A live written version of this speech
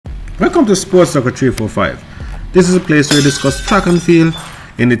Welcome to Sports Circle 345. This is a place where we discuss track and field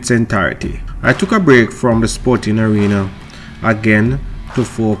in its entirety. I took a break from the sporting arena again to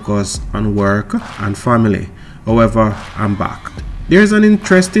focus on work and family. However, I'm back. There's an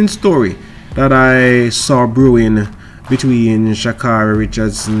interesting story that I saw brewing between Sha'Carri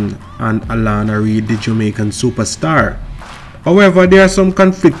Richardson and Alana Reid of Jamaican superstar. However, there are some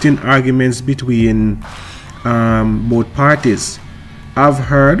conflicting arguments between both parties. I've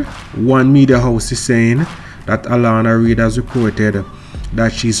heard one media house is saying that Alana Reid has reported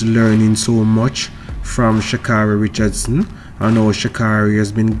that she's learning so much from Sha'Carri Richardson and how Sha'Carri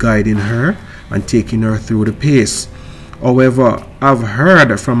has been guiding her and taking her through the pace. However, I've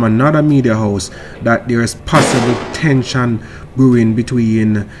heard from another media house that there is possible tension brewing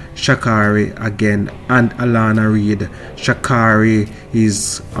between Sha'Carri again and Alana Reid. Sha'Carri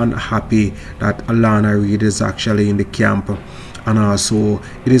is unhappy that Alana Reid is actually in the camp, and also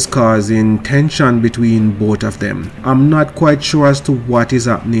it is causing tension between both of them. I'm not quite sure as to what is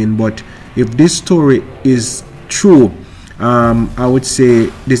happening, but if this story is true, I would say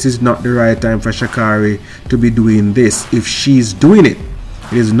this is not the right time for Sha'Carri to be doing this. If she's doing it,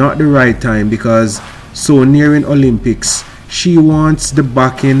 it is not the right time, because so nearing Olympics, she wants the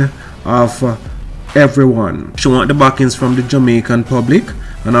backing of everyone. She wants the backings from the Jamaican public,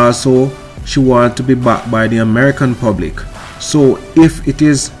 and also she wants to be backed by the American public. So if it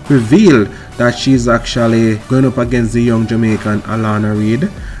is revealed that she's actually going up against the young Jamaican Alana Reid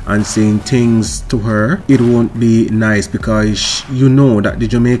and saying things to her, it won't be nice, because you know that the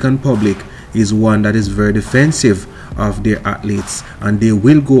Jamaican public is one that is very defensive of their athletes, and they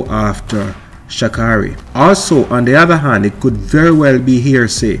will go after Sha'Carri. Also, on the other hand, it could very well be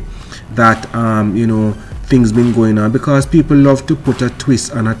hearsay that things been going on, because people love to put a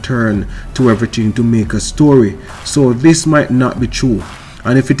twist and a turn to everything to make a story. So this might not be true,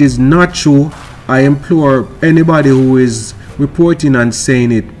 and if it is not true, I implore anybody who is reporting and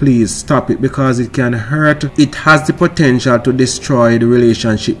saying it, please stop it, because it can hurt. It has the potential to destroy the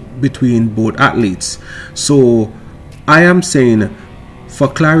relationship between both athletes. So I am saying, for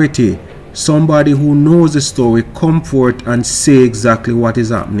clarity, somebody who knows the story come forth and say exactly what is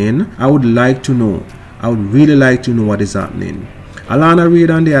happening. I would like to know. I would really like to know what is happening. Alana Reid,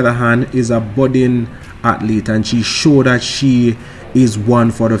 on the other hand, is a budding athlete, and she showed that she is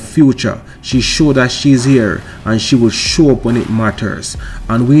one for the future. She showed that she's here, and she will show up when it matters.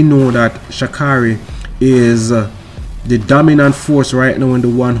 And we know that Sha'Carri is the dominant force right now in the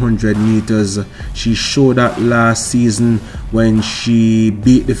 100 meters. She showed that last season when she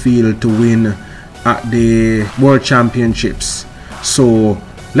beat the field to win at the World Championships. So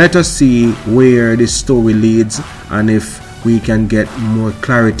let us see where this story leads, and if we can get more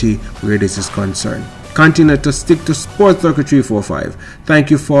clarity where this is concerned. Continue to stick to Sports Circle 345. Thank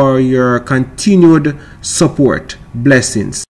you for your continued support. Blessings.